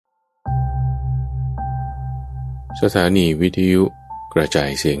สถานีวิทยุกระจาย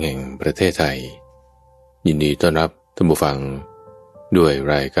เสียงแห่งประเทศไทยยินดีต้อนรับท่านผู้ฟังด้วย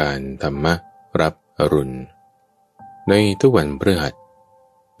รายการธรรมรับอรุณในทุกวันพฤหัส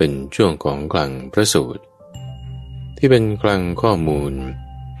เป็นช่วงของคลังพระสูตรที่เป็นคลังข้อมูล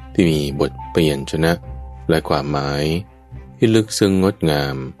ที่มีบทเปลี่ยนชนะและความหมายที่ลึกซึ้งงดงา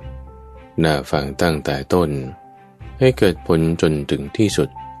มน่าฟังตั้งแต่ต้นให้เกิดผลจนถึงที่สุด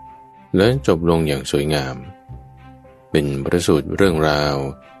และจบลงอย่างสวยงามเป็นพระสูตรเรื่องราว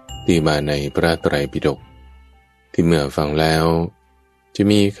ที่มาในพระไตรปิฎกที่เมื่อฟังแล้วจะ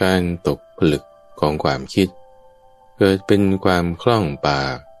มีการตกผลึกของความคิดเกิดเป็นความคล่องปา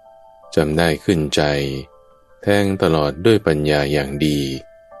กจำได้ขึ้นใจแทงตลอดด้วยปัญญาอย่างดี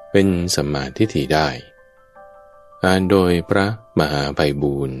เป็นสัมมาทิฏฐิได้อ่านโดยพระมหาไพ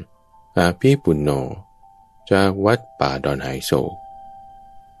บูลย์อาภิปุณโญจากวัดป่าดอนไหโศก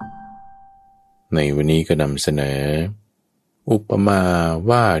ในวันนี้ก็นำเสนออุปมา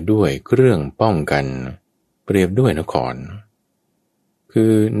ว่าด้วยเครื่องป้องกันเปรียบด้วยนครคื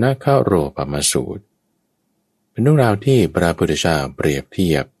อนาคโรปมาสูตรเป็นเรื่องราวที่พระพุทธเจ้าเปรียบเที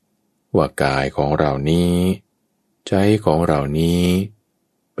ยบว่ากายของเรานี้ใจของเรานี้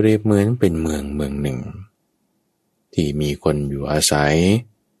เปรียบเหมือนเป็นเมืองหนึ่งที่มีคนอยู่อาศัย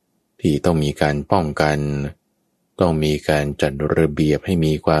ที่ต้องมีการป้องกันต้องมีการจัดระเบียบให้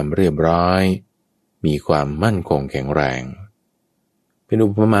มีความเรียบร้อยมีความมั่นคงแข็งแรงเป็นอุ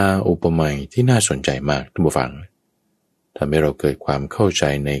ปไมยที่น่าสนใจมากท่านผู้ฟังทำให้เราเกิดความเข้าใจ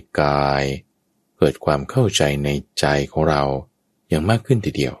ในกายเกิดความเข้าใจในใจของเราอย่างมากขึ้น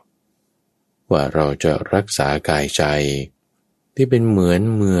ทีเดียวว่าเราจะรักษากายใจที่เป็นเหมือน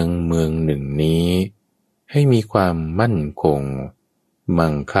เมืองหนึ่งนี้ให้มีความมั่นคง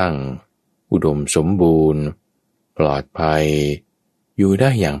มั่งคั่งอุดมสมบูรณ์ปลอดภัยอยู่ได้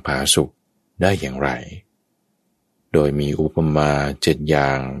อย่างผาสุกได้อย่างไรโดยมีอุปมา7อย่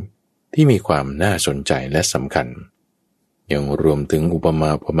างที่มีความน่าสนใจและสำคัญยังรวมถึงอุป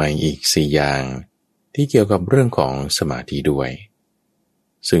ไมยอีก4อย่างที่เกี่ยวกับเรื่องของสมาธิด้วย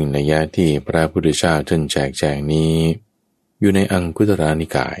ซึ่งนัยยะที่พระพุทธเจ้าท่านแจกแจงนี้อยู่ในอังคุตรนิ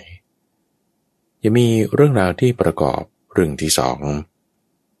กายยังมีเรื่องราวที่ประกอบเรื่องที่สอง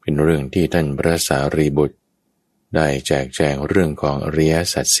เป็นเรื่องที่ท่านพระสารีบุตรได้แจกแจงเรื่องของอริย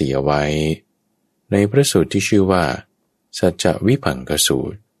สัจสี่เอาไว้ในพระสูตรที่ชื่อว่าสัจจวิภังคสู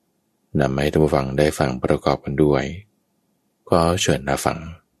ตรนำให้ท่านผู้ฟังได้ฟังประกอบกันด้วยขอเชิญรับฟัง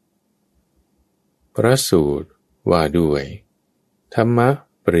พระสูตรว่าด้วยธรรมะ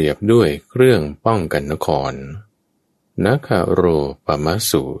เปรียบด้วยเครื่องป้องกันนครนาคโรปมา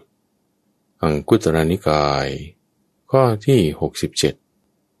สูตรอังคุตรนิกายข้อที่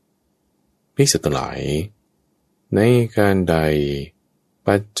67ภิกษุทั้งหลายในการใด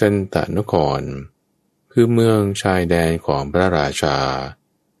ปัจจันตนครคือเมืองชายแดนของพระราชา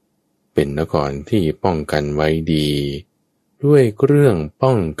เป็นนครที่ป้องกันไว้ดีด้วยเครื่อง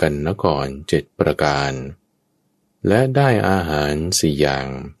ป้องกันนคร7ประการและได้อาหาร4อย่าง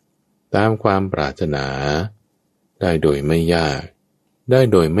ตามความปรารถนาได้โดยไม่ยากได้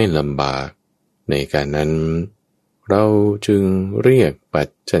โดยไม่ลำบากในการนั้นเราจึงเรียกปัจ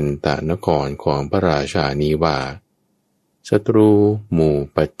จันตนครของพระราชานี้ว่าศัตรูหมู่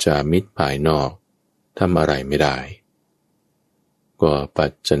ปัจจามิตรภายนอกทำอะไรไม่ได้ก็ปั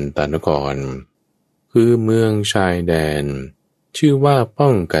จจันตนครคือเมืองชายแดนชื่อว่าป้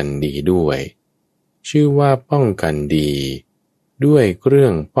องกันดีด้วยชื่อว่าป้องกันดีด้วยเครื่อ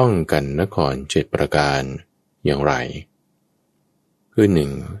งป้องกันนคร7ประการอย่างไรคือ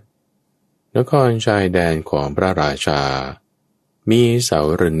1นครชายแดนของพระราชามีเสา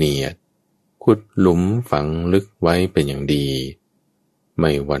ระเนียดขุดหลุมฝังลึกไว้เป็นอย่างดีไ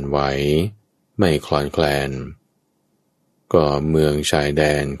ม่หวั่นไหวไม่คลอนแคลนก็เมืองชายแด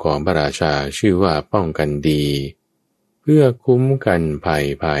นของพระราชาชื่อว่าป้องกันดีเพื่อคุ้มกันภัย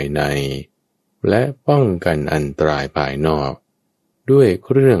ภายในและป้องกันอันตรายภายนอกด้วยเค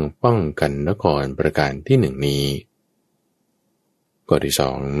รื่องป้องกันนครประการที่1นี้ข้อที่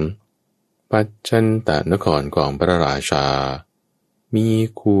2ปัจจันตนครของพระราชามี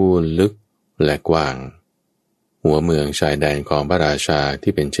คูลึกและกว้างหัวเมืองชายแดนของพระราชา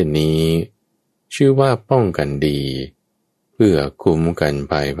ที่เป็นเช่นนี้ชื่อว่าป้องกันดีเพื่อคุ้มกัน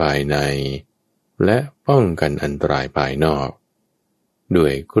ภัยภายในและป้องกันอันตรายภายนอกด้ว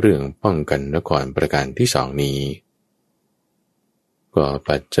ยเครื่องป้องกันนครประการที่2นี้ก็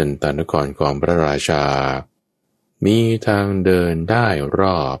ปัจจันตนครของพระราชามีทางเดินได้ร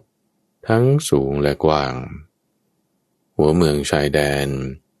อบทั้งสูงและกว้างหัวเมืองชายแดน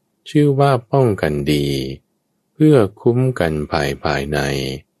ชื่อว่าป้องกันดีเพื่อคุ้มกันภัยภายใน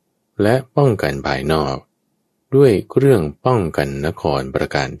และป้องกันภายนอก ด้วยเครื่องป้องกันนครประ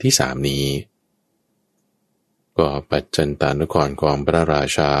การที่สามนี้ก็ปัจจันตานครของพระรา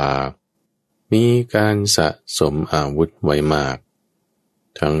ชามีการสะสมอาวุธไว้มาก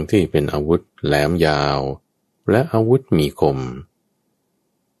ทั้งที่เป็นอาวุธแหลมยาวและอาวุธมีคม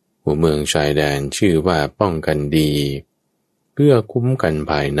หัวเมืองชายแดนชื่อว่าป้องกันดีเพื่อคุ้มกัน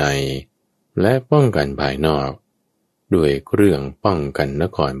ภายในและป้องกันภายนอกด้วยเครื่องป้องกันน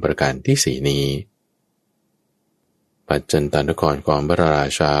ครประการที่สี่นี้ปัจจันตนครของพระรา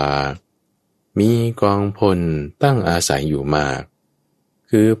ชามีกองพลตั้งอาศัยอยู่มาก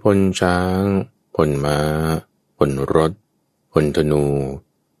คือพลช้างพลม้าพลรถพลธนู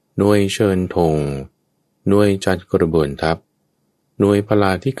หน่วยเชิญธงหน่วยจัดกระบวนทัพหน่วยพล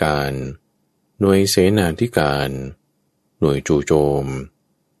าธิการหน่วยเสนาธิการหน่วยจู่โจม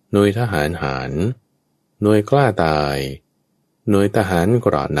หน่วยทหารหารหน่วยกล้าตายหน่วยทหารเก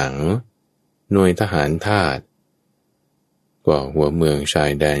ราะหนังหน่วยทหารทาสก็หัวเมืองชา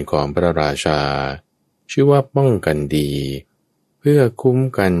ยแดนของพระราชาชื่อว่าป้องกันดีเพื่อคุ้ม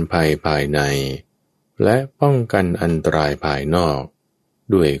กันภัยภายในและป้องกันอันตรายภายนอก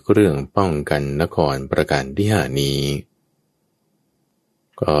ด้วยเครื่องป้องกันนครประการที่ห้านี้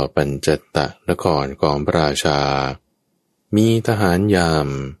ก็ปัญจตนครของพระราชามีทหารยาม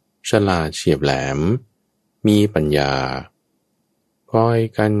ฉลาดเฉียบแหลมมีปัญญาคอย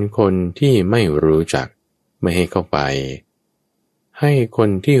กันคนที่ไม่รู้จักไม่ให้เข้าไปให้คน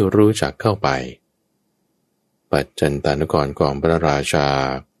ที่รู้จักเข้าไปปัจจันตนครของพระราชา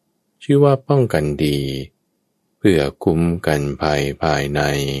ชื่อว่าป้องกันดีเพื่อคุ้มกันภัยภายใน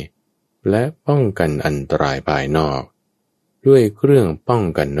และป้องกันอันตรายภายนอกด้วยเครื่องป้อง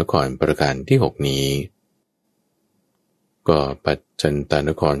กันนครประการที่หกนี้ก็ปัจจันตน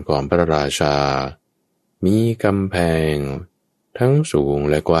ครของพระราชามีกำแพงทั้งสูง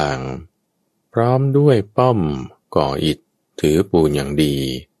และกว้างพร้อมด้วยป้อมก่ออิฐถือปูนอย่างดี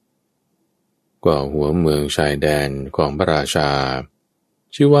ก็หัวเมืองชายแดนของพระราชา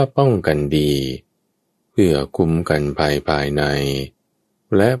ชื่อว่าป้องกันดีเพื่อคุ้มกันภัยภายใน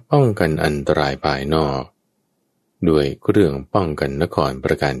และป้องกันอันตรายภายนอกด้วยเครื่องป้องกันนครป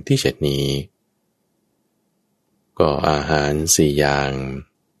ระการที่เจ็ดนี้ก็อาหารสี่อย่าง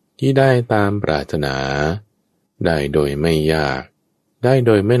ที่ได้ตามปรารถนาได้โดยไม่ยากได้โ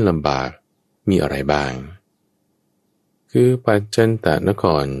ดยไม่ลำบากมีอะไรบ้างคือปัจจันตนค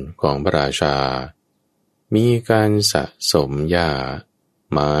รของพระราชามีการสะสมหญ้า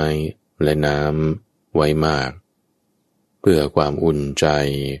ไม้และน้ำไว้มากเพื่อความอุ่นใจ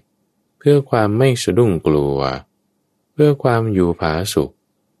เพื่อความไม่สะดุ้งกลัวเพื่อความอยู่ผาสุก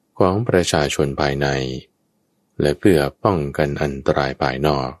ของประชาชนภายในและเพื่อป้องกันอันตรายภายน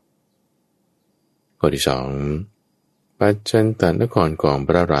อกข้อที่สองปัจจันตนครของพ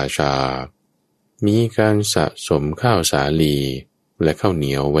ระราชามีการสะสมข้าวสาลีและข้าวเห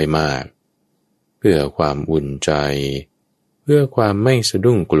นียวไว้มากเพื่อความอุ่นใจเพื่อความไม่สะ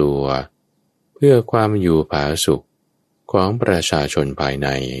ดุ้งกลัวเพื่อความอยู่ผาสุกของประชาชนภายใน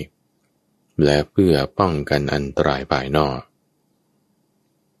และเพื่อป้องกันอันตรายภายนอก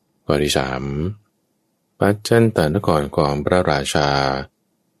ข้อที่สามปัจจันตนครของพระราชา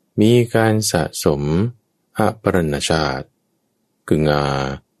มีการสะสมอปรณชาติคืองา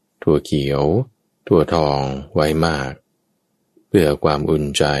ถั่วเขียวถั่วทองไว้มากเพื่อความอุ่น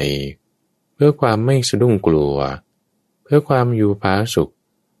ใจเพื่อความไม่สะดุ้งกลัวเพื่อความอยู่ผาสุก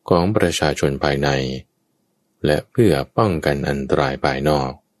ของประชาชนภายในและเพื่อป้องกันอันตรายภายนอ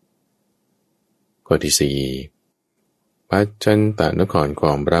กข้อที่สี่ปัจจันตนครข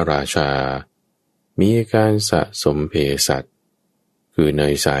องพระราชามีการสะสมเภสัชคือเน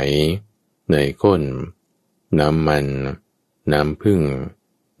ยใสเนยข้นน้ำมันน้ำผึ้ง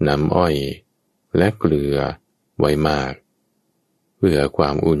น้ำอ้อยและเกลือไว้มากเพื่อควา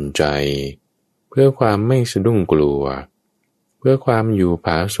มอุ่นใจเพื่อความไม่สะดุ้งกลัวเพื่อความอยู่ผ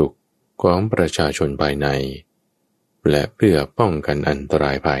าสุกของประชาชนภายในและเพื่อป้องกันอันตร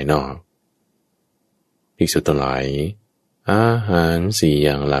ายภายนอกภิกษุทั้งหลายอาหารสี่อ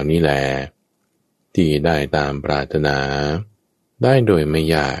ย่างเหล่านี้แลที่ได้ตามปรารถนาได้โดยไม่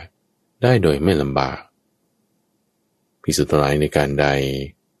ยากได้โดยไม่ลำบากภิกษุทั้งหลายในการใด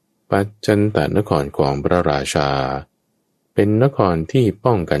ปัจจันตนครของพระราชาเป็นนครที่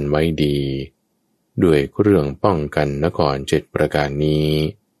ป้องกันไว้ดีด้วยเครื่องป้องกันนครเจ็ดประการนี้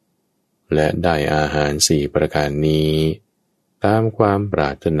และได้อาหารสี่ประการนี้ตามความปร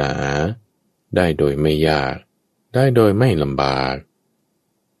ารถนาได้โดยไม่ยากได้โดยไม่ลำบาก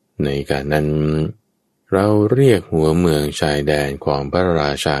ในการนั้นเราเรียกหัวเมืองชายแดนของพระร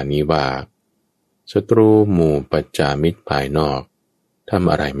าชานี้ว่าศัตรูหมู่ปัจจามิตรภายนอกท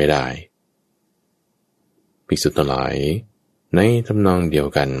ำอะไรไม่ได้ ภิ ภิกษุทั้งหลายในทำนองเดียว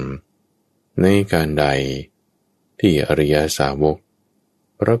กันในการใดที่อริยสาวก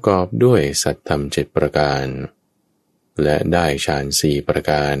ประกอบด้วยสัตธรรม7ประการและได้ฌาน4ประ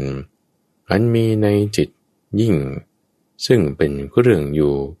การอันมีในจิตยิ่งซึ่งเป็นเรื่องอ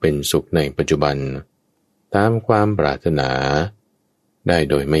ยู่เป็นสุขในปัจจุบันตามความปรารถนาได้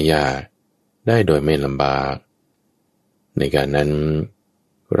โดยไม่ยากได้โดยไม่ลำบากในการนั้น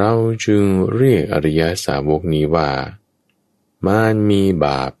เราจึงเรียกอริยสาวกนี้ว่ามารมีบ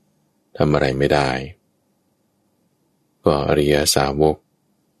าปทำอะไรไม่ได้ก็อริยสาวก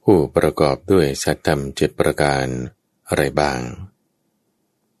ผู้ประกอบด้วยสัตธรรม7ประการอะไรบ้าง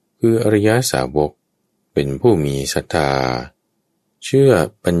คืออริยสาวกเป็นผู้มีศรัทธาเชื่อ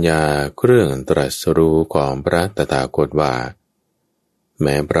ปัญญาเครื่องตรัสรู้ของพระตถาคตว่าแ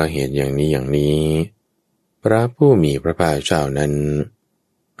ม้เพราะเหตุอย่างนี้อย่างนี้พระผู้มีพระภาคเจ้านั้น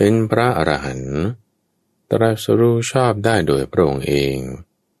เป็นพระอรหันต์ตรัสรู้ชอบได้โดยพระองค์เอง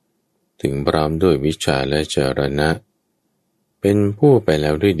ถึงพร้อมด้วยวิชาและจรณะเป็นผู้ไปแล้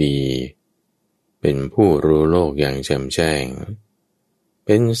วด้วยดีเป็นผู้รู้โลกอย่างแจ่มแจ้งเ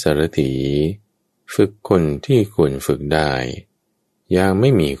ป็นสารถีฝึกคนที่ควรฝึกได้อย่างไม่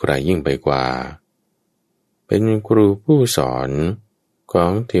มีใครยิ่งไปกว่าเป็นครูผู้สอนขอ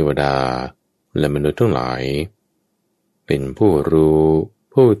งเทวดาและมนุษย์ทั้งหลายเป็นผู้รู้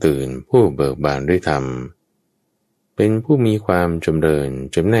ผู้ตื่นผู้เบิกบานด้วยธรรมเป็นผู้มีความจำเริญ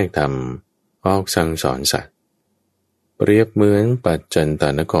จำแนกธรรมออกสั่งสอนสัตว์เปรียบเหมือนปัจจันต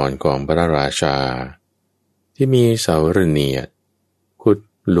นครของพระราชาที่มีเสาระเนียดขุด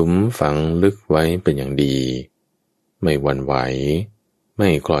หลุมฝังลึกไว้เป็นอย่างดีไม่หวั่นไหวไม่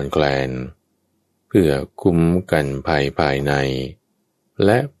คลอนแคลนเพื่อคุ้มกันภัยภายในแล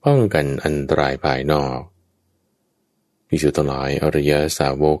ะป้องกันอันตรายภายนอกภิกษุทั้งหลายอริยสา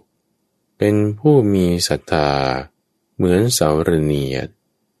วกเป็นผู้มีศรัทธาเหมือนเสาระเนียด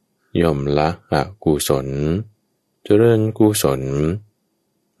ย่อมละอกุศลเจริญกุศล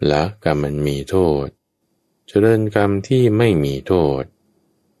ละกรรมมันมีโทษเจริญกรรมที่ไม่มีโทษ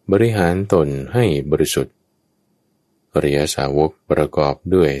บริหารตนให้บริสุทธิ์อริยสาวกประกอบ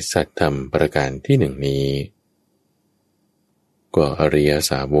ด้วยสัตธรรมประการที่หนึ่งนี้ก็อริย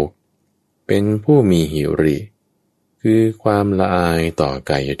สาวกเป็นผู้มีหิริคือความละอายต่อ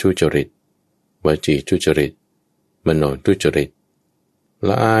กายทุจริตวจีทุจริตมโนทุจริตล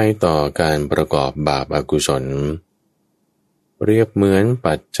ะอายต่อการประกอบบาปอกุศลเปรียบเหมือน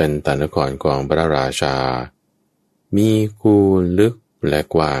ปัจจันตนครของพระราชามีคูลึกและ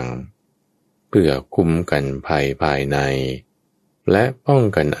กว้างเพื่อคุ้มกันภัยภายในและป้อง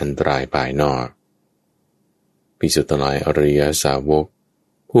กันอันตรายภายนอกภิกษุทั้งหลายอริยสาวก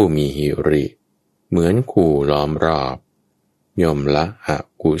ผู้มีหิริเหมือนคูล้อมรอบย่อมละอ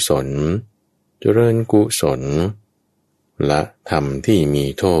กุศลเจริญกุศลละธรรมที่มี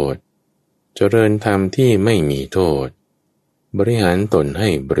โทษเจริญธรรมที่ไม่มีโทษบริหารตนให้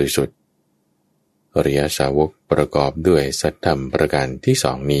บริสุทธิ์อริยสาวกประกอบด้วยสัตธรรมประการที่ส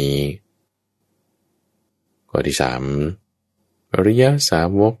องนี้ข้อที่สามอริยสา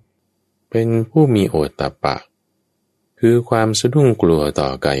วกเป็นผู้มีโอตตัปปะคือความสะดุ้งกลัวต่อ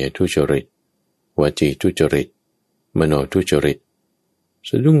กายทุจริตวจีทุจริตมโนทุจริตส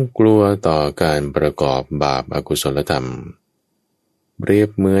ะดุ้งกลัวต่อการประกอบบาปอกุศลธรรมเปรียบ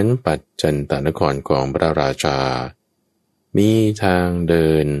เหมือนปัจจันตนครของพระราชามีทางเดิ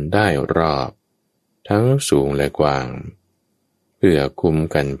นได้รอบทั้งสูงและกว้างเพื่อคุ้ม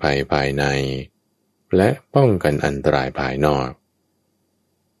กันภัยภายในและป้องกันอันตรายภายนอก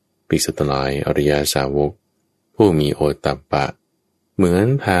ภิกษุทั้งหลายอริยสาวกผู้มีโอตตัปปะเหมือน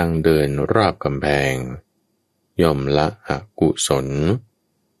ทางเดินรอบกำแพงย่อมละอกุศล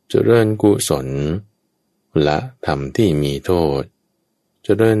เจริญกุศลละธรรมที่มีโทษเจ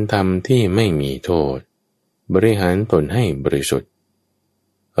ริญธรรมที่ไม่มีโทษบริหารตนให้บริสุทธิ์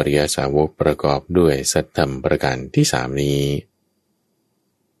อริยสาวกประกอบด้วยสัตธรรมประการที่สามนี้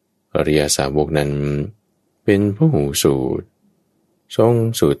อริยสาวกนั้นเป็นผู้หูสูตรทรง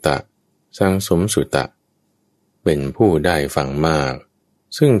สุตะสังสมสุตะเป็นผู้ได้ฟังมาก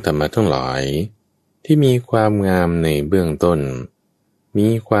ซึ่งธรรมะทั้งหลายที่มีความงามในเบื้องต้นมี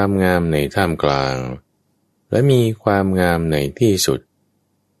ความงามในท่ามกลางและมีความงามในที่สุด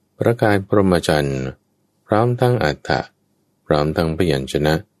ประกาศพรหมจรรย์พร้อมทั้งอรรถะพร้อมทั้งพยัญชน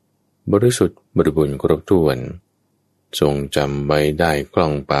ะบริสุทธิ์บริบูรณ์ครบถ้วนทรงจำไว้ได้คล่อ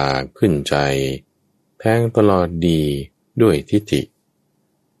งปากขึ้นใจแทงตลอดดีด้วยทิฏฐิ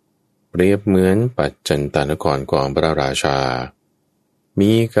เปรียบเหมือนปัจจันตนครของพระราชา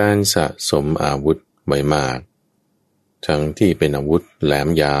มีการสะสมอาวุธไว้มากทั้งที่เป็นอาวุธแหลม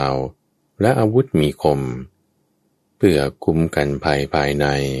ยาวและอาวุธมีคม พื่อคุ้มกันภัยภายใน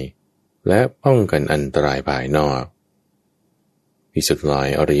และป้องกันอันตรายภายนอกภิกษุทั้งหลาย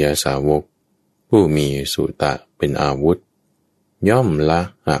อริยสาวกผู้มีสุตะเป็นอาวุธย่อมละ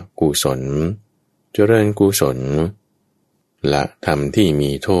อกุศลเจริญกุศลละธรรมที่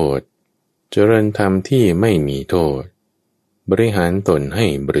มีโทษเจริญธรรมที่ไม่มีโทษบริหารตนให้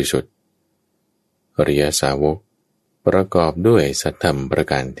บริสุทธิ์อริยสาวกประกอบด้วยสัทธรรมประ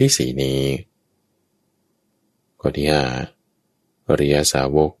การที่สี่นี้ข้อที่ห้าอริยสา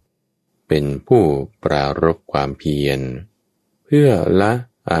วกเป็นผู้ปรารภความเพียรเพื่อละ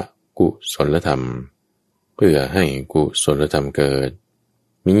อกุศลธรรมเพื่อให้กุศลธรรมเกิด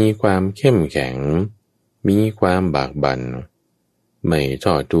มีความเข้มแข็งมีความบากบั่นไม่ท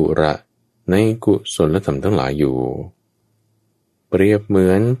อดทุระในกุศลธรรมทั้งหลายอยู่เปรียบเหมื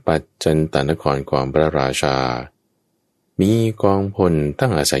อนปัจจันตนครของพระราชามีกองพลตั้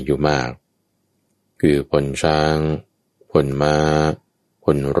งอาศัยอยู่มากคือพลช้างพลม้าพ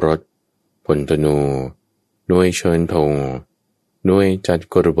ลรถพลธนูหน่วยเชิญธงหน่วยจัด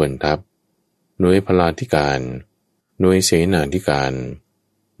กระบวนทัพหน่วยพลาธิการหน่วยเสนาธิการ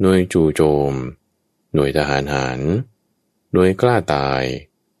หน่วยจู่โจมหน่วยทหารหารหน่วยกล้าตาย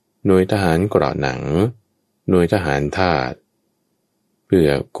หน่วยทหารเกราะหนังหน่วยทหารทาสเพื่อ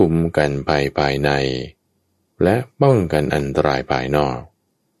คุมกันภัยภายในและป้องกันอันตรายภายนอก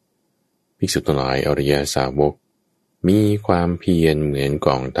ภิกษุทั้งหลายอริยสาวกมีความเพียรเหมือนก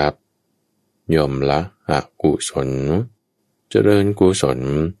องทัพย่อมละอกุศลเจริญกุศล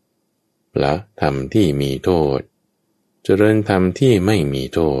ละธรรมที่มีโทษเจริญธรรมที่ไม่มี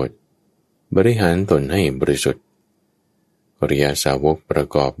โทษบริหารตนให้บริสุทธิ์อริยสาวกประ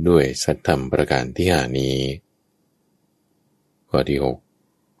กอบด้วยสัทธรรมประการที่ห้านี้ข้อที่หก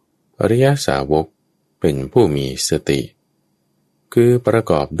อริยสาวกเป็นผู้มีสติคือประ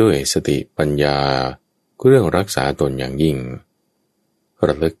กอบด้วยสติปัญญาเรื่องรักษาตนอย่างยิ่งร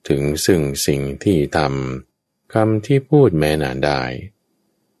ะลึกถึงซึ่งสิ่งที่ทำคำที่พูดแม้นานได้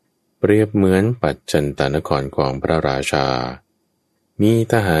เปรียบเหมือนปัจจันตนครของพระราชามี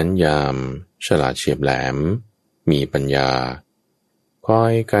ทหารยามฉลาดเฉียบแหลมมีปัญญาคอ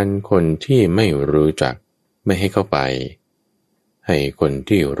ยกันคนที่ไม่รู้จักไม่ให้เข้าไปให้คน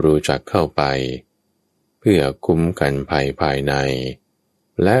ที่รู้จักเข้าไปเพื่อคุ้มกันภัยภายใน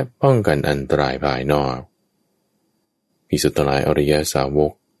และป้องกันอันตรายภายนอกภิกษุทั้งหลายอริยสาว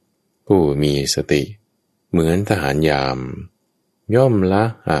กผู้มีสติเหมือนทหารยามย่อมละ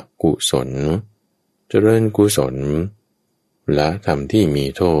อกุศลเจริญกุศลละธรรมที่มี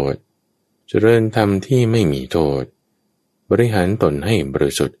โทษเจริญธรรมที่ไม่มีโทษบริหารตนให้บ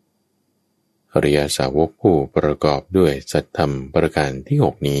ริสุทธิ์อริยสาวกผู้ประกอบด้วยสัทธรรมประการที่ห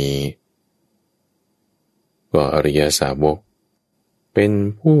กนี้ก็อริยสาวกเป็น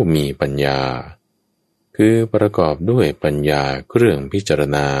ผู้มีปัญญาคือประกอบด้วยปัญญาเครื่องพิจาร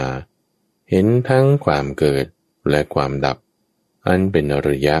ณาเห็นทั้งความเกิดและความดับอันเป็นอ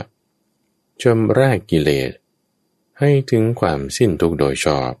ริยะชำระกิเลสให้ถึงความสิ้นทุกข์โดยช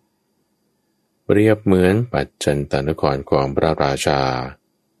อบเปรียบเหมือนปัจจันตนครของพระราชา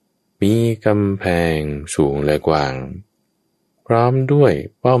มีกำแพงสูงและกว้างพร้อมด้วย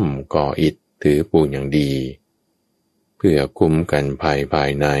ป้อมก่ออิฐถือปูนอย่างดีเพื่อคุ้มกันภัยภา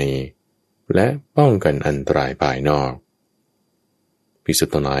ยในและป้องกันอันตรายภายนอกภิกษุ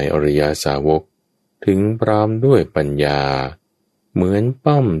ทั้งหลายอริยสาวกถึงพร้อมด้วยปัญญาเหมือน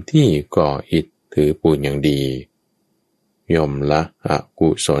ป้อมที่ก่ออิฐถือปูนอย่างดีย่อมละอกุ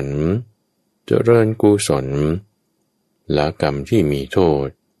ศลเจริญกุศลละกรรมที่มีโทษ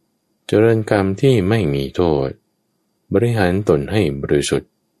เจริญกรรมที่ไม่มีโทษบริหารตนให้บริสุท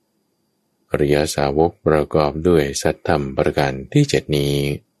ธิ์อริยสาวกประกอบด้วยสัทธรรมประการที่เจ็ดนี้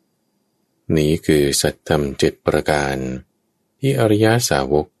นี้คือสัทธรรมเจ็ดประการที่อริยสา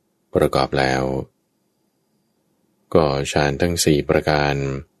วกประกอบแล้วก็ฌานทั้งสี่ประการ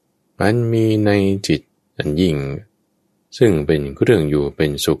อันมีในจิตอันยิ่งซึ่งเป็นเครื่องอยู่เป็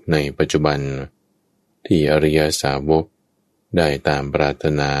นสุขในปัจจุบันที่อริยสาวกได้ตามปรารถ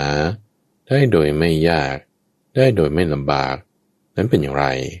นาได้โดยไม่ยากได้โดยไม่ลำบากนั้นเป็นอย่างไร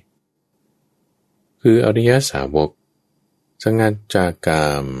คืออริยสาวกสงัดจากกา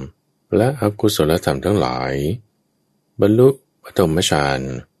มและอกุศลธรรมทั้งหลายบรรลุปฐมฌาน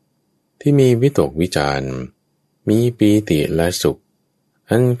ที่มีวิตกวิจารมีปีติและสุข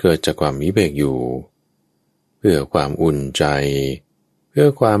อันเกิดจากความวิเวกอยู่เพื่อความอุ่นใจเพื่อ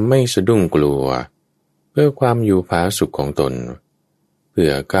ความไม่สะดุ้งกลัวเพื่อความอยู่ผาสุขของตนเพื่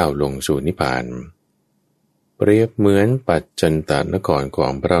อก้าวลงสู่นิพพานเปรียบเหมือนปัจจันตนครขอ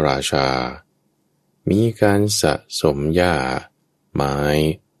งพระราชามีการสะสมหญ้าไม้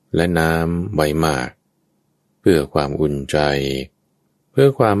และน้ำไว้มาก เพื่อความอุ่นใจเพื่อ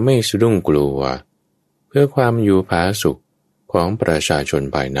ความไม่สะดุ้งกลัวเพื่อความอยู่ผาสุขของประชาชน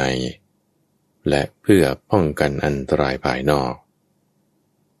ภายในและเพื่อป้องกันอันตรายภายนอก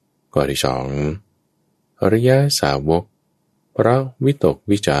ข้อที่สองอริยสาวกเพราะวิตก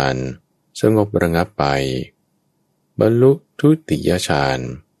วิจารสงบระงับไปบรรลุทุติยฌาน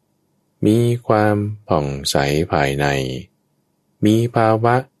มีความผ่องใสภายในมีภาว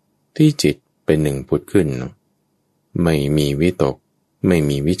ะที่จิตเป็นหนึ่งผุดขึ้นไม่มีวิตกไม่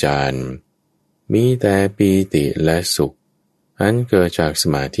มีวิจารมีแต่ปีติและสุขอันเกิดจากส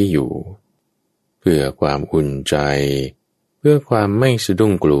มาธิอยู่เพื่อความอุ่นใจเพื่อความไม่สะดุ้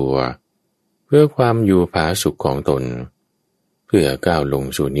งกลัวเพื่อความอยู่ผาสุขของตนเพื่อก้าวลง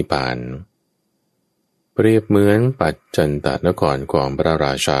สู่นิพพานเปรียบเหมือนปัจจันตนครของพระร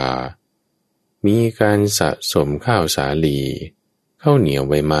าชามีการสะสมข้าวสาลีข้าวเหนียว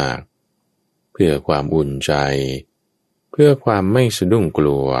ไว้มากเพื่อความอุ่นใจเพื่อความไม่สะดุ้งก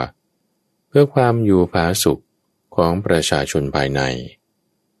ลัวเพื่อความอยู่ผาสุขของประชาชนภายใน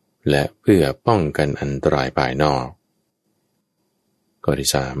และเพื่อป้องกันอันตรายภายนอกข้อที่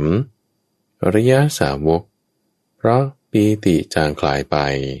สามอริยสาวกเพราะปีติจางคลายไป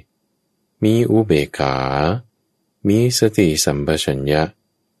มีอุเบกขามีสติสัมปชัญญะ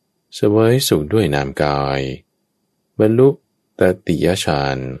เสวยสุขด้วยนามกายบรรลุตติยฌา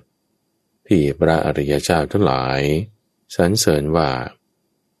นที่พระอริยเจ้าทั้งหลายสรรเสริญว่า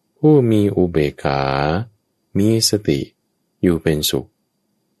ผู้มีอุเบกขามีสติอยู่เป็นสุข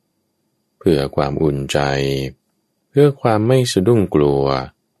เพื่อความอุ่นใจเพื่อความไม่สะดุ้งกลัว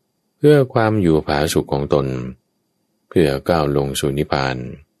เพื่อความอยู่ผาสุขของตนเพื่อก้าวลงสู่นิพพาน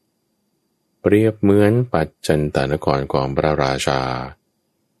เปรียบเหมือนปัจจันตนครของพระราชา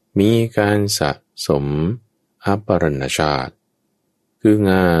มีการสะสมอัปรณชาติคือ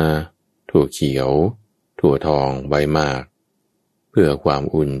งาถั่วเขียวถั่วทองไว้มากเพื่อความ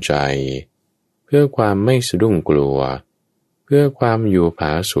อุ่นใจเพื่อความไม่สะดุ้งกลัวเพื่อความอยู่ผ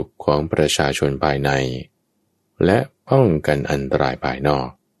าสุขของประชาชนภายในและป้องกันอันตรายภายนอก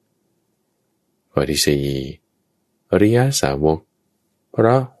ข้อที่สี่อริยสาวกเพร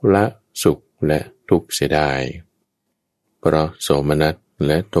าะละสุขและทุกข์เสียได้เพราะโสมนัสแ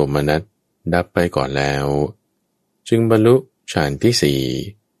ละโทมนัสดับไปก่อนแล้วจึงบรรลุฌานที่สี่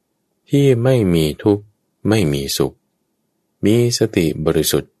ที่ไม่มีทุกข์ไม่มีสุขมีสติบริ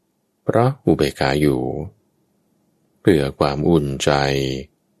สุทธิ์เพราะอุเบกขาอยู่เพื่อความอุ่นใจ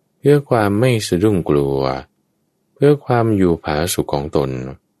เพื่อความไม่สะดุ้งกลัวเพื่อความอยู่ผาสุขของตน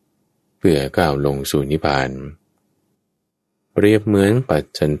เพื่อก้าวลงสู่นิพพานเปรียบเหมือนปัจ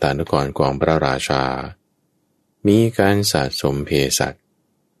จันตนครของพระราชามีการสะสมเภสัช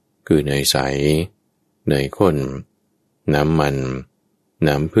คือเนยใสเนยข้นน้ำมัน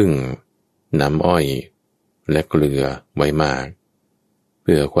น้ำผึ้งน้ำอ้อยและเกลือไว้มากเ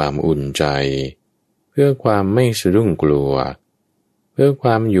พื่อความอุ่นใจเพื่อความไม่สะดุ้งกลัวเพื่อคว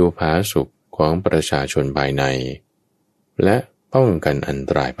ามอยู่ผาสุขของประชาชนภายในและป้องกันอันต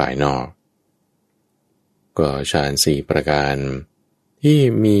รายภายนอกก็ฌานสี่ประการที่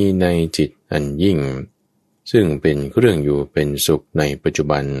มีในจิตอันยิ่งซึ่งเป็นเครื่องอยู่เป็นสุขในปัจจุ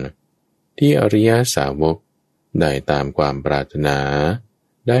บันที่อริยสาวกได้ตามความปรารถนา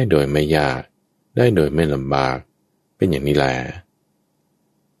ได้โดยไม่ยากได้โดยไม่ลำบากเป็นอย่างนี้แล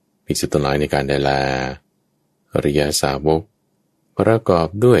ภิกษุทั้งหลายในการได้แลอริยสาวกประกอบ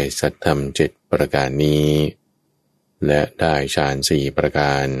ด้วยสัทธรรมเจ็ดประการนี้และได้ฌานสี่ประก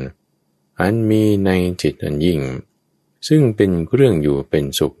ารอันมีในจิตอันยิ่งซึ่งเป็นเครื่องอยู่เป็น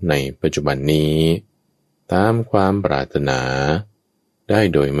สุขในปัจจุบันนี้ตามความปรารถนาได้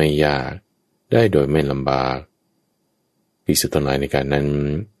โดยไม่ยากได้โดยไม่ลำบากภิกษุทั้งหลายในการนั้น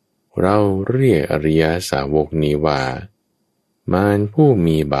เราเรียกอริยสาวกนี้ว่ามารผู้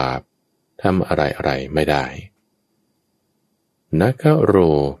มีบาปทำอะไรไม่ได้นัคโร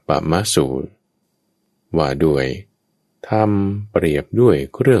ปมสูตรว่าด้วยทำเปรียบด้วย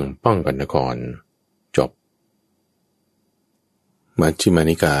เครื่องป้องกันนครจบมัชฌิมา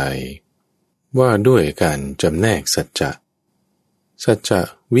นิกายว่าด้วยการจำแนกสัจจะ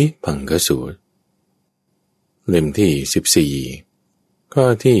วิภังคสูตรเล่มที่14ข้อ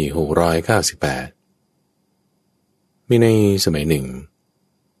ที่698มีในสมัยหนึ่ง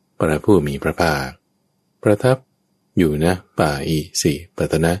พระผู้มีพระภาคประทับอยู่ณป่าอิสิป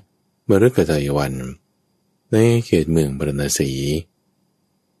ตนะมฤคทายวันในเขตเมืองพาราณสี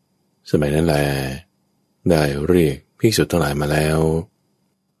สมัยนั้นแลได้เรียกภิกษุทั้งหลายมาแล้ว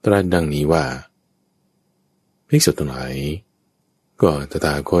ตรัสดังนี้ว่าภิกษุทั้งหลายก็ตถ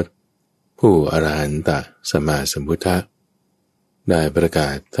าคตผู้อรหันตสัมมาสัมพุทธะได้ประกา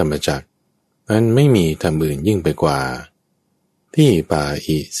ศธรรมจักร อันไม่มีธรรมอื่นยิ่งไปกว่าที่ป่า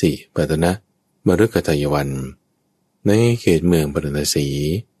อิสิปตนะมฤคทายวันในเขตเมืองปรณสี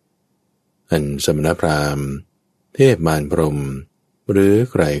อันสมณพราหมณ์เทพมารพรหมหรือ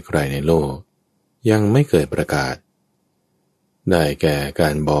ใครๆในโลกยังไม่เคยประกาศได้แก่กา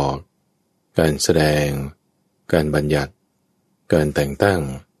รบอกการแสดงการบัญญัติการแต่งตั้ง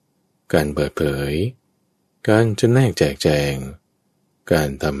การเปิดเผยการจำแนกแจกแจงการ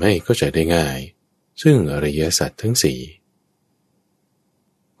ทำให้เข้าใจได้ง่ายซึ่งอริยสัจทั้งสี่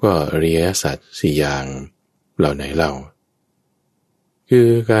ก็อริยสัจสี่อย่างเหล่าไหนเล่าคือ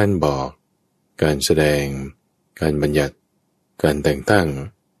การบอกการแสดงการบัญญัติการแต่งตั้ง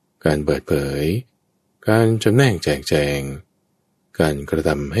การเปิดเผยการจำแนกแจกแจงการกระท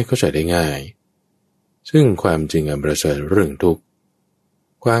ำให้เข้าใจได้ง่ายซึ่งความจริงอันประเสริฐเรื่องทุกข์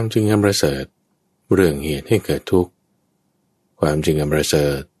ความจริงอันประเสริฐเรื่องเหตุให้เกิดทุกข์ความจริงอันประเสริ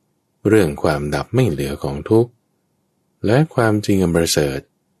ฐเรื่องความดับไม่เหลือของทุกข์และความจริงอันประเสริฐ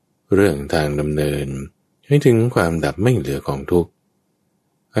เรื่องทางดำเนินให้ถึงความดับไม่เหลือของทุกข์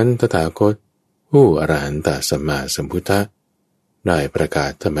อันตถาคตผู้อรหันตสัมมาสัมพุทธะได้ประกา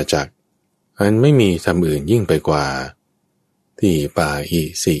ศธรรมจักรอันไม่มีธรรมอื่นยิ่งไปกว่าที่ป่าอิ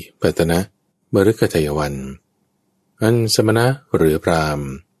สิปตนะมฤคทายวันอันสมณะหรือพราหมณ์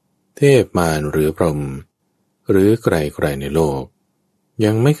เทพมารหรือพรหมหรือใครๆในโลก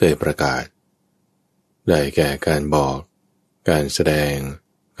ยังไม่เคยประกาศได้แก่การบอกการแสดง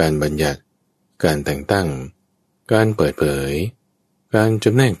การบัญญัติการแต่งตั้งการเปิดเผยการจ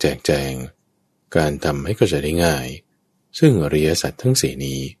ำแนกแจกแจงการทำให้เข้าใจได้ง่ายซึ่งอริยสัจทั้งสี่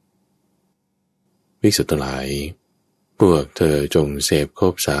นี้ภิกษุทั้งหลายพวกเธอจงเสพค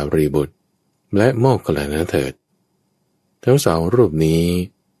บสารีบุตรและโมคคัลลานะเถิดทั้งสองรูปนี้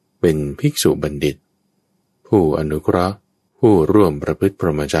เป็นภิกษุบัณฑิตผู้อนุเคราะห์ผู้ร่วมประพฤติพร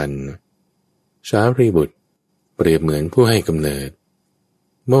หมจรรย์สารีบุตรเปรียบเหมือนผู้ให้กำเนิด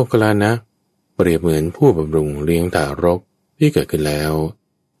โมคคัลลานะเปรียบเหมือนผู้บำรุงเลี้ยงทารกที่เกิดขึ้นแล้ว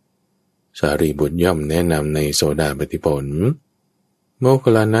สารีบุตรย่อมแนะนำในโสดาปัตติผลโมค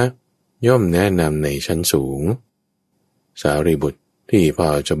คัลลานะย่อมแนะนำในชั้นสูงสารีบุตรที่พอ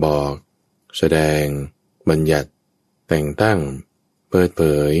จะบอกแสดงบัญญัติแต่งตั้งเปิดเผ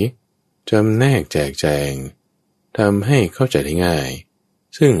ยจำแนกแจกแจงทำให้เข้าใจได้ง่าย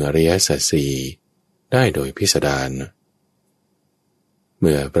ซึ่งอริยสัจสี่ได้โดยพิสดารเ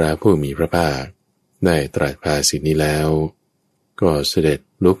มื่อพระผู้มีพระภาคได้ตรัสภาสิทธินี้แล้วก็เสด็จ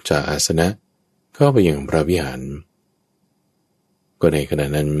ลุกจากอาสนะเข้าไปยังพระวิหารก็ในขณะ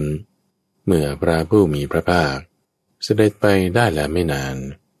นั้นเมื่อพระผู้มีพระภาคเสด็จไปได้แล้วไม่นาน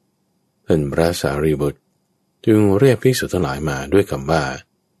ท่านพระสารีบุตรจึงเรียกภิกษุทั้งหลายมาด้วยคำว่า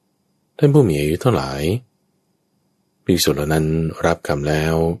ท่านผู้มีอายุทั้งหลายภิกษุเหล่านั้นรับคำแล้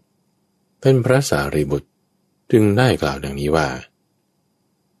วท่านพระสารีบุตรจึงได้กล่าวดังนี้ว่า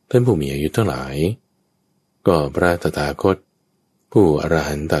ท่านผู้มีอายุทั้งหลายก็พระตถาคตผู้อร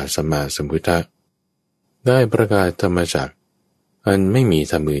หันตสัมมาสัมพุทธะได้ประกาศธรรมจักรอันไม่มี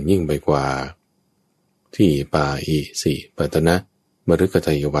ธรรมอื่นยิ่งไปกว่าที่ป่าอิสิปตนะมฤคท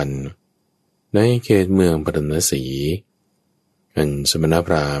ายวันในเขตเมืองปรณสีอันสมณพ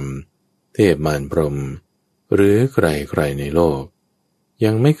ราหมณ์เทพมารพรหมหรือใครๆในโลก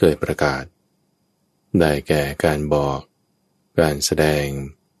ยังไม่เคยประกาศได้แก่การบอกการแสดง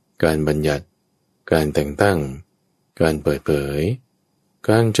การบัญญัติการแต่งตั้งการเปิดเผย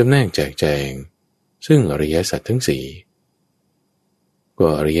การจำแนกแจกแจงซึ่งอริยสัจทั้งสี่ก็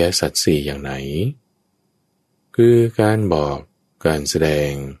อริยสัจสี่อย่างไหนคือการบอกการแสด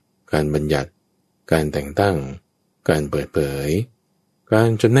งการบัญญัติการแต่งตั้งการเปิดเผยการ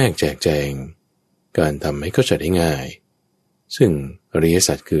จำแนกแจกแจงการทำให้เข้าใจได้ง่ายซึ่งอริย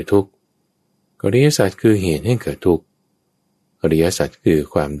สัจคือทุกข์อริยสัจคือเหตุให้เกิดทุกข์อริยสัจคือ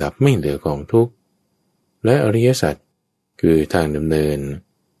ความดับไม่เหลือของทุกข์และอริยสัจคือทางดำเนิน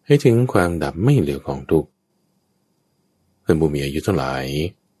ให้ถึงความดับไม่เหลือของทุกข์ท่านผู้มีอายุทั้งหลาย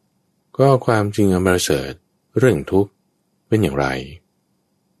ก็ความจริงอันประเสริฐเรื่องทุกข์เป็นอย่างไร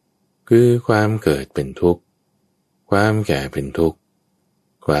คือความเกิดเป็นทุกข์ความแก่เป็นทุกข์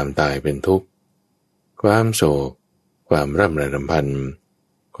ความตายเป็นทุกข์ความโศกความร่ำไรรำพัน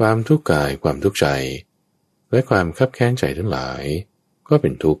ความทุกข์กายความทุกข์ใจและความคับแค้นใจทั้งหลายก็เป็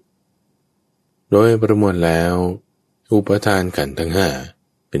นทุกข์โดยประมวลแล้วอุปทานขันธ์ทั้งห้า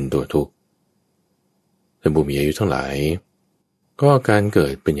เป็นตัวทุกข์ท่านผู้มีอายุทั้งหลายก็การเกิ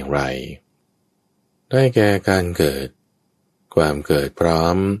ดเป็นอย่างไรได้แก่การเกิดความเกิดพร้อ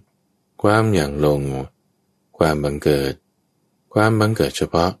มความหยั่งลงความบังเกิดความบังเกิดเฉ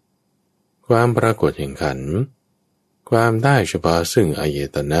พาะความปรากฏแห่งขันธ์ความได้เฉพาะซึ่งอาย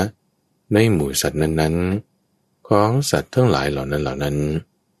ตนะ ในหมู่สัตว์นั้นๆของสัตว์ทั้งหลายเหล่านั้น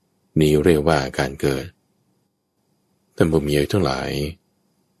นี้เรียกว่าการเกิดท่านผู้มีอายุทั้งหลาย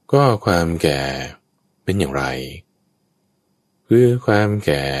ก็ความแก่เป็นอย่างไรคือความแ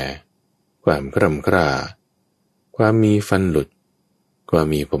ก่ความกร่ำกร้าความมีฟันหลุดความ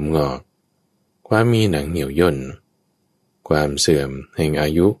มีผมงอกความมีหนังเหี่ยวย่นความเสื่อมแห่งอา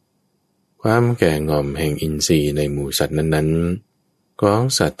ยุความแก่งอมแห่งอินทรีย์ในหมู่สัตว์นั้นๆของ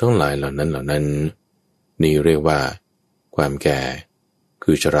สัตว์ทั้งหลายเหล่านั้นนี้เรียกว่าความแก่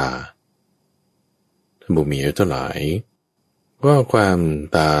คือชราท่านผู้มีอายุทั้งหลายว่าความ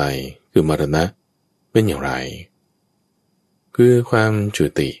ตายคือมรณะเป็นอย่างไรคือความจุ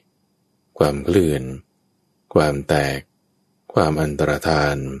ติความเคลื่อนความแตกความอันตรธา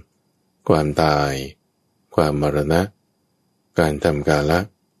นความตายความมรณะการทำกาละ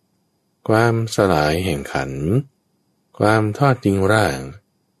ความสลายแห่งขันธ์ความทอดทิ้งร่าง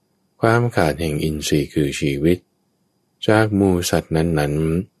ความขาดแห่งอินทรีย์คือชีวิตจากหมู่สัตว์นั้น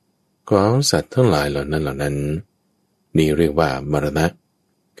ๆของสัตว์ทั้งหลายเหล่านั้นนี่เรียกว่ามรณะ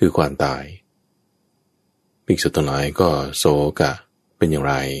คือความตายภิกษุทั้งหลายก็โศกะเป็นอย่าง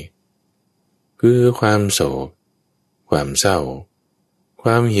ไรคือความโศกความเศร้าคว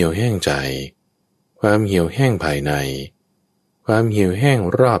ามเหี่ยวแห้งใจความเหี่ยวแห้งภายในความเหี่ยวแห้ง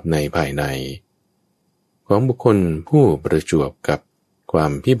รอบในภายในของบุคคลผู้ประจวบกับควา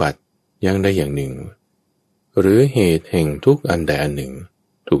มพิบัติอย่างใดอย่างหนึ่งหรือเหตุแห่งทุกข์อันใดอันหนึ่ง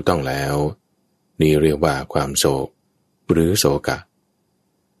ถูกต้องแล้วนี่เรียกว่าความโศกหรือโศกะ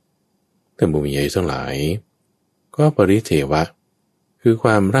ท่านผู้มีอายุทั้งหลายก็ปริเทวะคือคว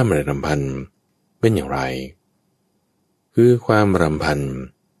ามร่ำไรรำพันเป็นอย่างไรคือความรำพัน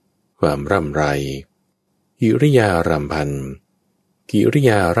ความร่ำไรกิริยารำพันกิริ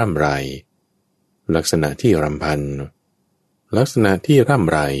ยาร่ำไรลักษณะที่รำพันลักษณะที่ร่ำ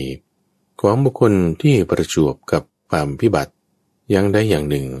ไรของบุคคลที่ประจวบกับความพิบัติอย่างใดอย่าง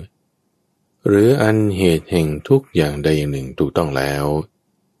หนึ่งหรืออันเหตุแห่งทุกอย่างใดอย่างหนึ่งถูกต้องแล้ว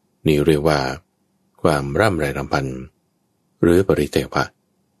นี่เรียกว่าความร่ำไรรำพันหรือปริเทวะ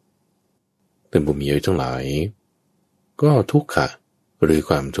เป็นบุญมีอายุทั้งหลายก็ทุกขะหรือ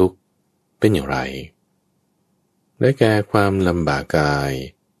ความทุกข์เป็นอย่างไรได้แก่ความลำบากกาย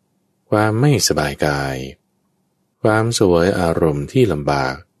ความไม่สบายกายความเสวยอารมณ์ที่ลำบา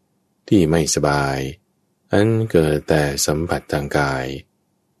กที่ไม่สบายอันเกิดแต่สัมผัสทางกาย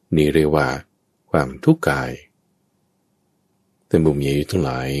นี่เรียกว่าความทุกข์กายแต่บุญมีอายุทั้งห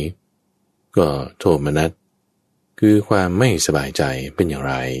ลายก็โทมนัสคือความไม่สบายใจเป็นอย่าง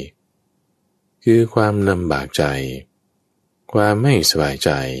ไรคือความลำบากใจความไม่สบายใ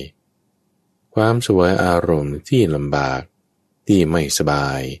จความเสวยอารมณ์ที่ลำบากที่ไม่สบา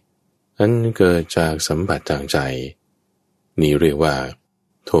ยอันเกิดจากสัมผัสทางใจนี้เรียกว่า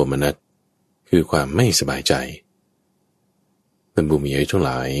โทมนัสคือความไม่สบายใจเป็นบุญมีอายุทั้งห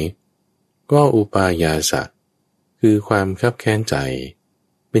ลายก็อุปายาสะคือความคับแค้นใจ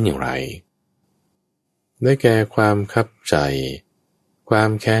เป็นอย่างไรได้แก่ความคับใจความ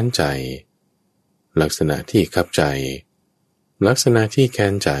แค้นใจลักษณะที่คับใจลักษณะที่แค้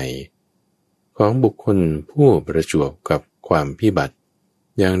นใจของบุคคลผู้ประจวบกับความพิบัติ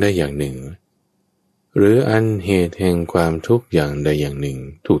อย่างใดอย่างหนึ่งหรืออันเหตุแห่งความทุกข์อย่างใดอย่างหนึ่ง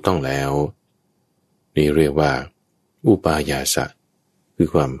ถูกต้องแล้วนี่เรียกว่าอุปายาสะคือ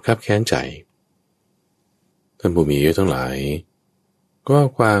ความคับแค้นใจท่านผู้มีอายุทั้งหลายก็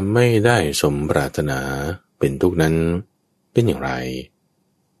ความไม่ได้สมปรารถนาเป็นทุกข์นั้นเป็นอย่างไร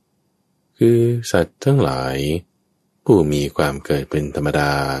คือสัตว์ทั้งหลายผู้มีความเกิดเป็นธรรมด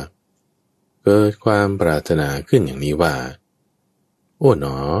าเกิดความปรารถนาขึ้นอย่างนี้ว่าโอ้หน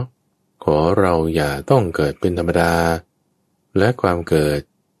อขอเราอย่าต้องเกิดเป็นธรรมดาและความเกิด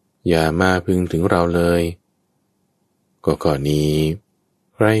อย่ามาพึงถึงเราเลยก็ข้อนี้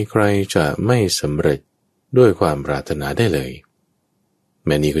ใครๆจะไม่สำเร็จด้วยความปรารถนาได้เลยแ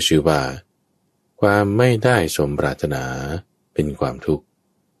ม้นี้ก็ชื่อว่าความไม่ได้สมปรารถนาเป็นความทุกข์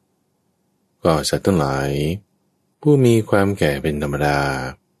ก็สัตว์ทั้งหลายผู้มีความแก่เป็นธรรมดา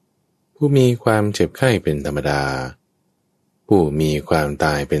ผู้มีความเจ็บไข้เป็นธรรมดาผู้มีความต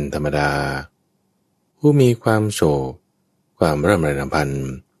ายเป็นธรรมดาผู้มีความโศกความร่ำไรรำพัน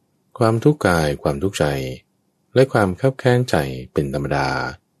ความทุกข์กายความทุกข์ใจและความคับแค้นใจเป็นธรรมดา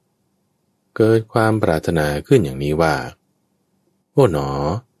เกิดความปรารถนาขึ้นอย่างนี้ว่าโอ้หนอ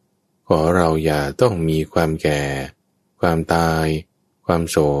ขอเราอย่าต้องมีความแก่ความตายความ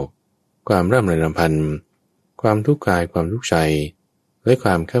โศกความร่ำไรรำพันความทุกข์กายความทุกข์ใจและคว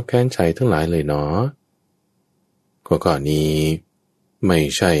ามคับแค้นใจทั้งหลายเลยหนอข้อนี้ไม่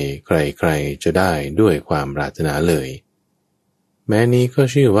ใช่ใครๆจะได้ด้วยความปรารถนาเลยแม้นี้ก็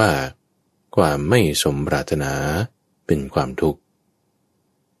ชื่อว่า ความไม่สมปรารถนาเป็นความทุกข์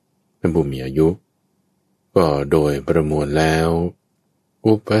ท่านผู้มีอายุก็โดยประมวลแล้ว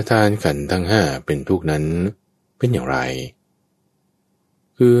อุปทานขันธ์ทั้งห้าเป็นทุกข์นั้นเป็นอย่างไร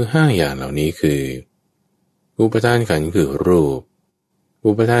คือห้าอย่างเหล่านี้คืออุปทานขันธ์คือรูป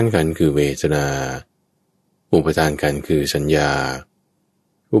อุปทานขันธ์คือเวทนาอุปทานขันธ์คือสัญญา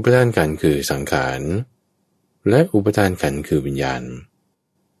อุปทานขันธ์คือสังขารและอุปทานขันธ์คือวิญญาณ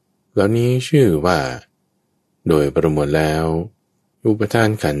เหล่านี้ชื่อว่าโดยประมวลแล้วอุปทาน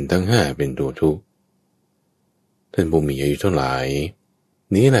ขันธ์ทั้งห้าเป็นตัวทุกข์ท่านผู้มีอายุทั้งหลาย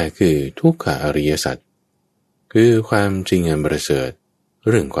นี้แหละคือทุกขอริยสัจคือความจริงอันประเสริฐ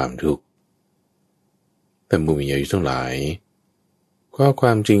เรื่องความทุกข์ท่านผู้มีอายุทั้งหลายก็คว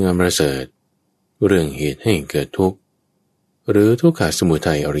ามจริงอันประเสริฐเรื่องเหตุให้เกิดทุกข์หรือทุกขสมุ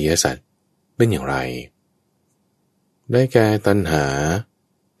ทัยอริยสัจเป็นอย่างไรได้แก่ตัณหา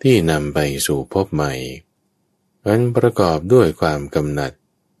ที่นำไปสู่ภพใหม่อันประกอบด้วยความกำหนัด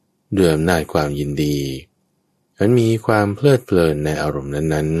ด้วยอำนาจความยินดีอันมีความเพลิดเพลินในอารมณ์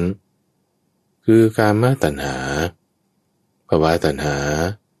นั้นๆคือกามตัณหาภวตัณหา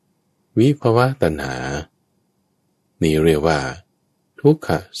วิภวตัณหานี่เรียกว่าทุกข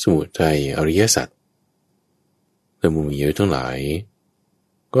สมุทัยอริยสัจแต่มุมเยอะทั้งหลาย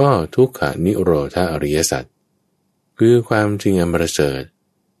ก็ทุกขนิโรธาอริยสัจคือความจริงอันประเสริฐ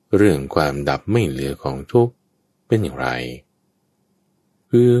เรื่องความดับไม่เหลือของทุกข์เป็นอย่างไร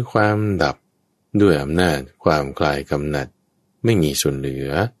คือความดับด้วยอำนาจความคลายกำหนัดไม่มีส่วนเหลือ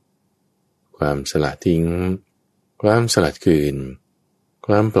ความสละทิ้งความสลัดคืนค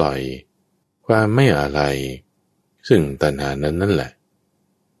วามปล่อยความไม่อะไรซึ่งตัณหานั้นนั่นแหละ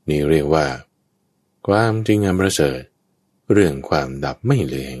นี่เรียกว่าความจริงอันประเสริฐเรื่องความดับไม่เ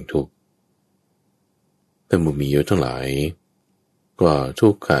หลือแห่งทุกข์ท่านผู้มีอายุทั้งหลายก็ทุ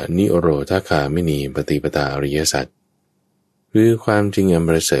กขนิโรธคามินีปฏิปทาอริยสัจคือความจริงอัน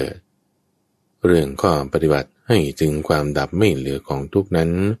ประเสริฐเรื่องข้อปฏิบัติให้ถึงความดับไม่เหลือของทุกข์นั้น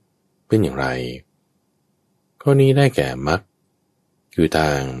เป็นอย่างไรข้อนี้ได้แก่มรรคคือท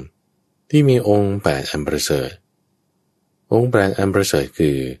างที่มีองค์8อันประเสริฐองค์8อันประเสริฐคื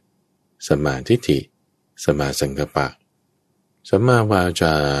อสัมมาทิฏฐิสัมมาสังกัปปะสัมมาวาจ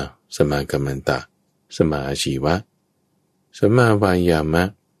าสัมมากัมมันตะสัมมาอาชีวะสัมมาวายามะ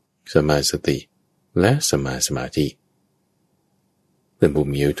สัมมาสติและสัมมาสมาธิท่านผู้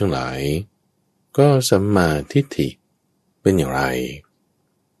มีอายุทั้งหลายก็สัมมาทิฏฐิเป็นอย่างไร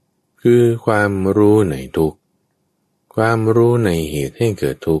คือความรู้ในทุกข์ความรู้ในเหตุให้เ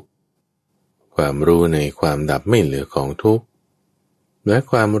กิดทุกข์ความรู้ในความดับไม่เหลือของทุกข์และ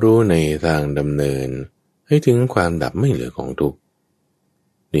ความรู้ในทางดำเนินให้ถึงความดับไม่เหลือของทุกข์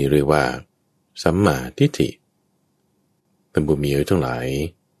นี่เรียกว่าสัมมาทิฏฐิท่านผู้มีอายุทั้งหลาย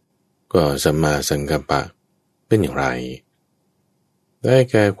ก็สัมมาสังกัปปะเป็นอย่างไรได้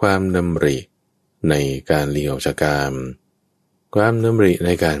แก่ความดำริในการเลี้ยวจากกามความดำริใน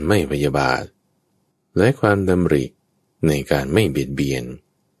การไม่พยาบาทและความดำริในการไม่เบียดเบียน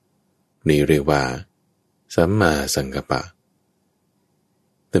นี่เรียกว่าสัมมาสังกัปปะ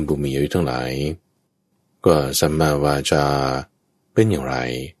ท่านผู้มีอายุทั้งหลายก็สัมมาวาจาเป็นอย่างไร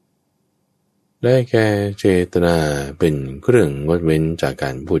ได้แก่เจตนาเป็นเครื่องงดเว้นจากก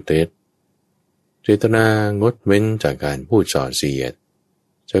ารพูดเท็จเจตนางดเว้นจากการพูดส่อเสียด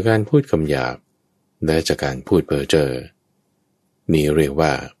จากการพูดคำหยาบและจากการพูดเพ้อเจ้อนี่เรียกว่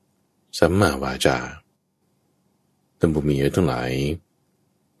าสัมมาวาจาท่านผู้มีอายุทั้งหลาย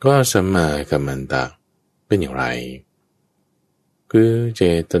ก็สัมมากัมมันตะเป็นอย่างไรคือเจ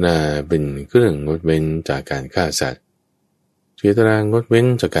ตนาเป็นเครื่องงดเว้นจากการฆ่าสัตว์เจตนางดเว้น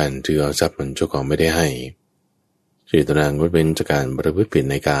จากการถือเอาทรัพย์มันเจ้าของไม่ได้ให้เจตนางดเว้นจากการประพฤติผิด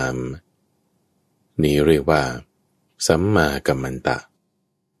ในกามนี้เรียกว่าสัมมากัมมันตะ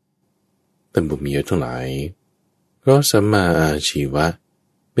ท่านผู้มีอายุทั้งหลายก็สัมมาอาชีวะ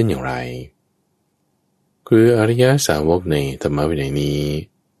เป็นอย่างไรคืออริยสาวกในธรรมวินัยนี้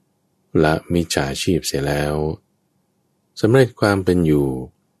ละมิจฉาชีพเสียแล้วสำเร็จความเป็นอยู่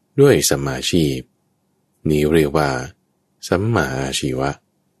ด้วยสัมมาชีพนี้เรียกว่าสัมมาอาชีวะ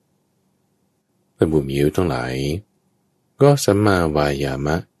ท่านผู้มีอายุทั้งหลายก็สัมมาวายาม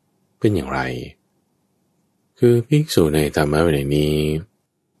ะเป็นอย่างไรคือภิกษุในธรรมวินัยนี้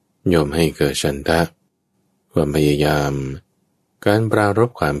ย่อมให้เกิดฉันทะความพยายามการปรารภ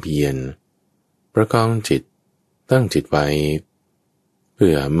ความเพียรประคองจิตตั้งจิตไว้เ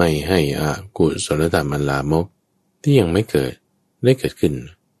พื่อไม่ให้อกุศลธรรมอันลามกที่ยังไม่เกิดได้เกิดขึ้น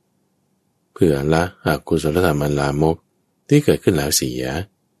เพื่อละอกุศลธรรมอันลามกที่เกิดขึ้นแล้วเสีย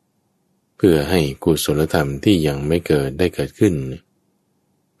เพื่อให้กุศลธรรมที่ยังไม่เกิดได้เกิดขึ้น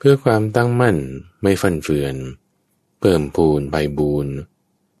เพื่อความตั้งมั่นไม่ฟั่นเฟือนเพิ่มพูนไพบูรณ์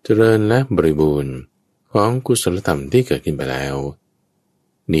เจริญและบริบูรณ์ของกุศลธรรมที่เกิดขึ้นไปแล้ว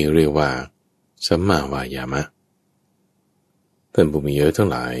นี่เรียกว่าสัมมาวายามะท่านผู้มีเยอะทั้ง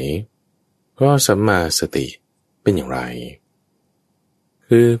หลายก็สัมมาสติเป็นอย่างไร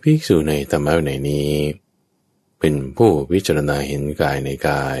คือภิกษุในธรรมะวินัยนี้เป็นผู้พิจารณาเห็นกายในก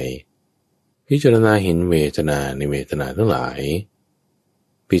ายพิจารณาเห็นเวทนาในเวทนาทั้งหลาย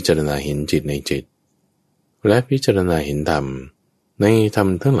พิจารณาเห็นจิตในจิตและพิจารณาเห็นธรรมในธรรม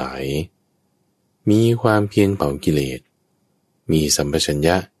ทั้งหลายมีความเพียรเผากิเลสมีสัมปชัญญ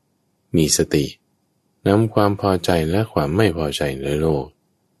ะมีสตินำความพอใจและความไม่พอใจในโลก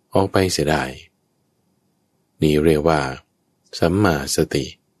ออกไปเสียได้นี่เรียกว่าสัมมาสติ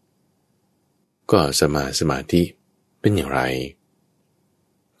ก็สมาธิเป็นอย่างไร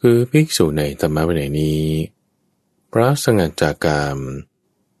คือภิกษุในธรรมวินัยนี้เพราะสงัดจากกาม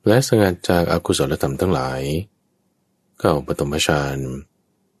และสงัดจากอกุศลธรรมทั้งหลายเข้าปฐมฌาน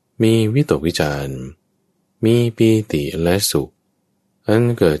มีวิตกวิจารมีปีติและสุขอัน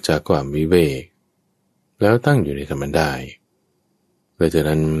เกิดจากความวิเวกแล้วตั้งอยู่ในธรรมได้และจาก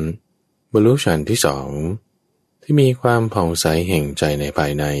นั้นบรรลุฌานที่สองที่มีความผ่องใสแห่งใจในภา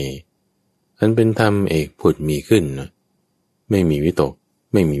ยในอันเป็นธรรมเอกผุดมีขึ้นไม่มีวิตก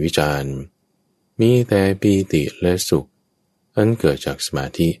ไม่มีวิจารมีแต่ปีติและสุขอันเกิดจากสมา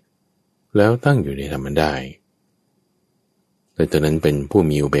ธิแล้วตั้งอยู่ในธรรมได้และจากนั้นเป็นผู้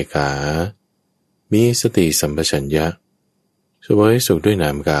มีอุเบกขามีสติสัมปชัญญะเสวยสุขด้วยนา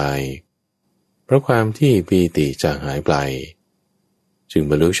มกายเพราะความที่ปีติจางหายไปจึง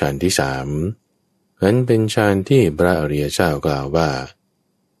บรรลุฌานที่สามนั้นเป็นฌานที่พระอริยเจ้ากล่าวว่า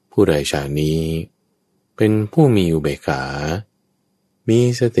ผู้ใดฌานนี้เป็นผู้มีอุเบกขามี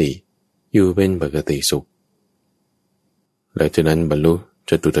สติอยู่เป็นปกติสุขและจากนั้นบรรลุ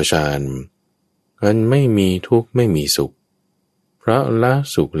จตุตฌานอันไม่มีทุกข์ไม่มีสุขเพราะละ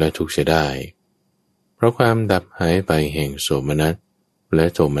สุขและทุกข์เสียได้เพราะความดับหายไปแห่งโสมนัสและ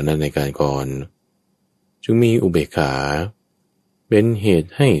โทมนัสในการก่อนจึงมีอุเบกขาเป็นเห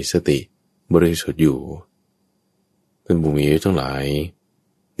ตุให้สติบริสุทธิ์อยู่ท่านผู้มีทั้งหลาย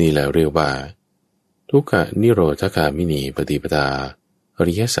นี่แหละเรียกว่าทุกขนิโรธคามินีปฏิปทาอ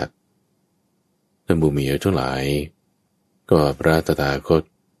ริยสัจท่านผู้มีทั้งหลายก็พระตถาคต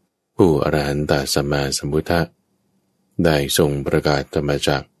ผู้อรหันตสัมมาสัมพุทธะได้ทรงประกาศธรรม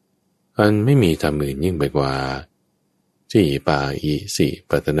จักรอันไม่มีธรรมอื่นยิ่งไปกว่าที่ป่าอิสิ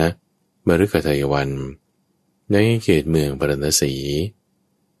ปตนะมฤคทายวันในเขตเมืองปรณสี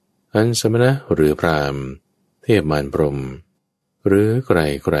อันสมณะหรือพราหมณ์เทพมารพรหมหรือใค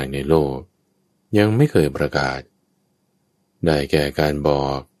รในโลกยังไม่เคยประกาศได้แก่การบอ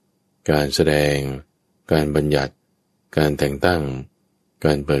กการแสดงการบัญญัติการแต่งตั้งก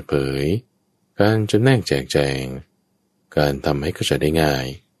ารเปิดเผยการจำแนกแจกแจงการทำให้เข้าใจได้ง่าย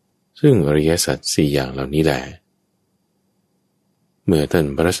ซึ่งอริยสัจสี่อย่างเหล่านี้แหละเมื่อท่าน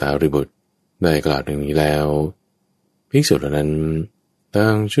พระสารีบุตรได้กล่าวดังนี้แล้วภิกษุเหล่านั้นต่า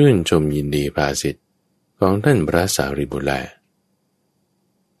งชื่นชมยินดีภาสิทธิ์ของท่านพระสารีบุตรแล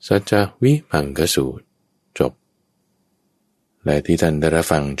สัจจวิภังคสูตรจบและที่ท่านได้รับ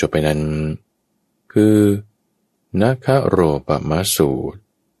ฟังจบไปนั้นคือนัคคะโรปมสูตร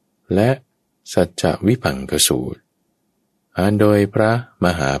และสัจจวิภังคสูตรอ่านโดยพระม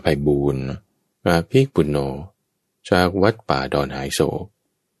หาไพบูลย์อาภิปุณโญจากวัดป่าดอนหายโศก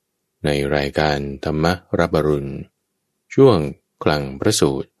ในรายการธรรมรับอรุณช่วงคลังพระ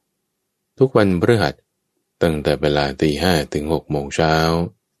สูตรทุกวันพฤหัสตั้งแต่เวลา 5:00 ถึง 6:00 น.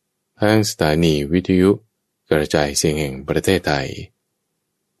ทางสถานีวิทยุกระจายเสียงแห่งประเทศไทย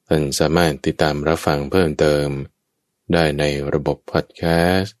ท่านสามารถติดตามรับฟังเพิ่มเติมได้ในระบบพอดแค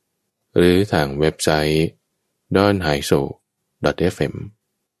สต์หรือทางเว็บไซต์ donhaiso.fm